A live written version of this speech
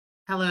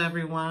Hello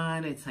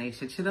everyone, it's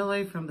Ayesha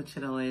Chidolue from the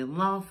Chidolue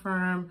Law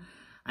Firm.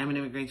 I'm an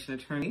immigration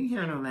attorney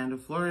here in Orlando,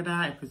 Florida.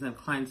 I present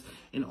clients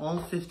in all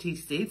 50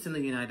 states in the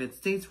United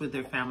States with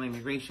their family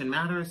immigration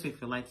matters. So if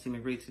you'd like to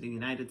immigrate to the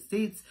United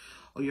States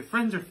or your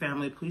friends or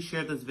family, please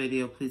share this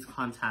video. Please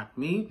contact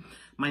me.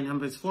 My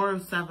number is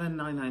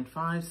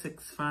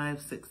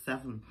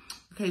 407-995-6567.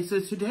 Okay, so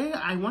today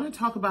I want to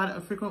talk about a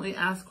frequently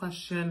asked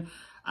question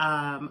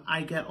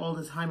I get all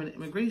the time in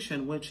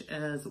immigration, which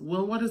is,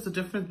 well, what is the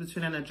difference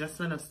between an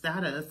adjustment of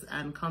status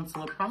and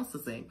consular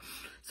processing?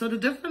 So the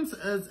difference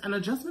is an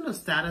adjustment of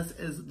status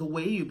is the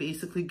way you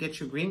basically get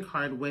your green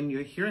card when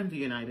you're here in the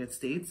United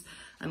States,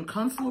 and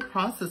consular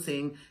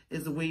processing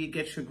is the way you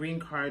get your green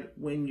card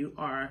when you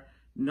are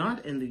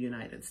not in the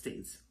United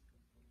States.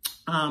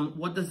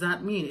 What does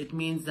that mean? It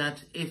means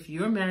that if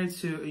you're married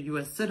to a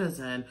U.S.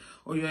 citizen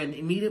or you're an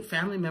immediate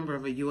family member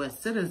of a U.S.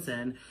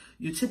 citizen,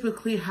 you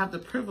typically have the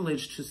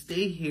privilege to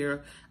stay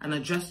here and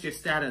adjust your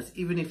status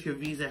even if your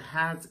visa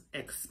has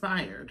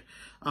expired,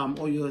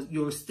 or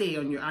your stay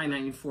on your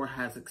I-94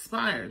 has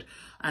expired.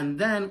 And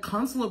then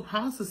consular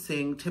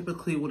processing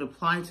typically would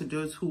apply to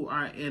those who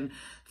are in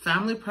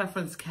family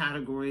preference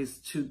categories,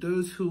 to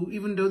those who,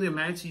 even though they're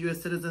married to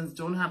U.S. citizens,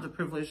 don't have the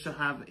privilege to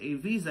have a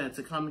visa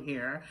to come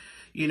here,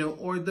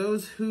 or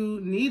those who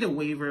need a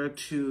waiver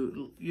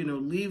to,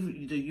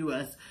 leave the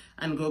U.S.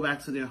 and go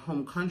back to their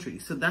home country.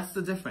 So that's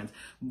the difference.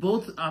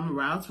 Both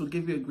routes will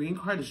give you a green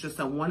card. It's just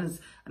that one is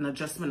an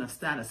adjustment of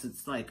status.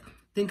 It's like,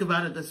 think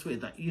about it this way,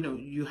 that,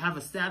 you have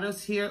a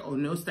status here or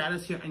no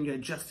status here, and you're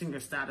adjusting your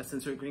status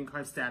into a green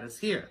card status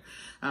here.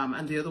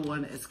 And the other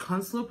one is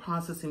consular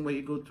processing, where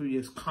you go through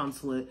your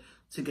consulate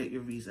to get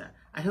your visa.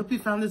 I hope you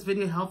found this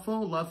video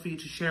helpful. Love for you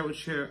to share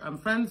with your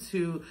friends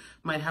who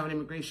might have an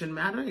immigration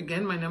matter.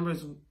 Again, my number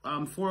is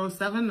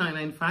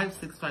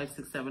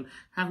 407-995-6567.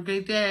 Have a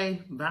great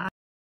day. Bye.